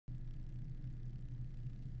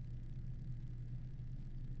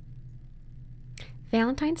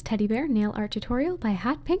Valentine's Teddy Bear Nail Art Tutorial by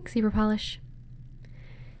Hotpinkzebrapolish.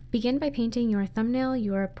 Begin by painting your thumbnail,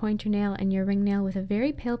 your pointer nail, and your ring nail with a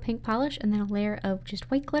very pale pink polish and then a layer of just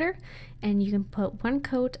white glitter, and you can put one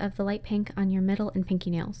coat of the light pink on your middle and pinky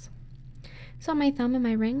nails. So on my thumb and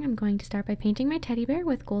my ring, I'm going to start by painting my teddy bear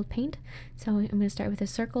with gold paint. So I'm going to start with a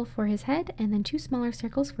circle for his head and then two smaller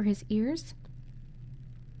circles for his ears.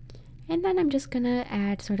 And then I'm just going to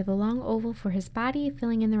add sort of a long oval for his body,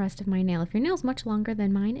 filling in the rest of my nail. If your nail's much longer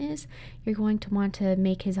than mine is, you're going to want to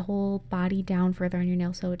make his whole body down further on your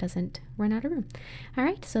nail so it doesn't run out of room.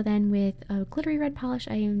 Alright, so then with a glittery red polish,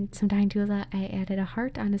 some Dyeing Tools, I added a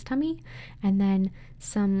heart on his tummy, and then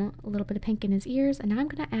a little bit of pink in his ears, and now I'm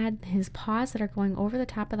going to add his paws that are going over the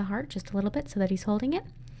top of the heart just a little bit so that he's holding it.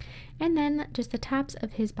 And then just the tops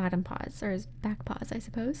of his bottom paws, or his back paws, I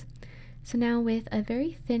suppose. So now with a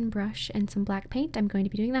very thin brush and some black paint, I'm going to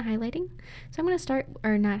be doing the highlighting. So I'm going to start,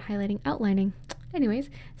 or not highlighting, outlining.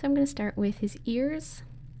 Anyways, so I'm going to start with his ears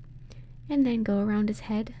and then go around his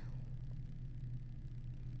head.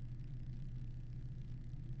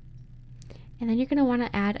 And then you're going to want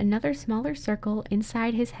to add another smaller circle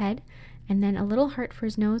inside his head, and then a little heart for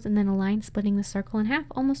his nose, and then a line splitting the circle in half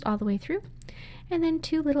almost all the way through, and then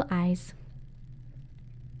two little eyes.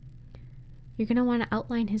 You're going to want to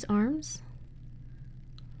outline his arms.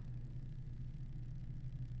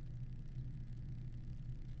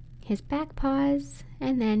 His back paws,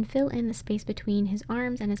 and then fill in the space between his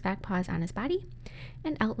arms and his back paws on his body,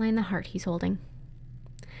 and outline the heart he's holding.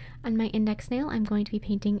 On my index nail, I'm going to be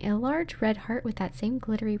painting a large red heart with that same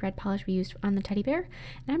glittery red polish we used on the teddy bear,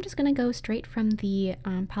 and I'm just going to go straight from the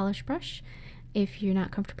polish brush. If you're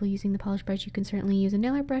not comfortable using the polish brush, you can certainly use a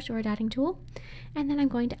nail art brush or a dotting tool. And then I'm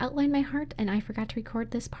going to outline my heart, and I forgot to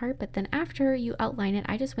record this part, but then after you outline it,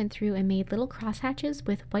 I just went through and made little cross hatches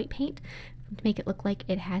with white paint to make it look like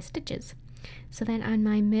it has stitches. So then on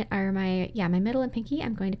my middle and pinky,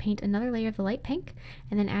 I'm going to paint another layer of the light pink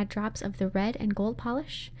and then add drops of the red and gold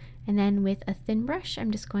polish. And then with a thin brush,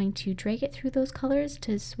 I'm just going to drag it through those colors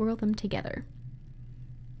to swirl them together.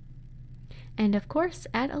 And of course,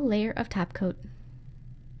 add a layer of top coat.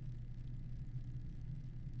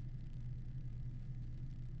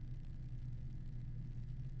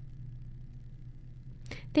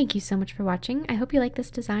 Thank you so much for watching. I hope you like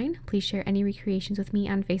this design. Please share any recreations with me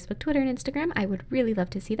on Facebook, Twitter, and Instagram. I would really love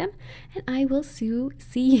to see them. And I will see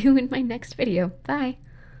you in my next video. Bye!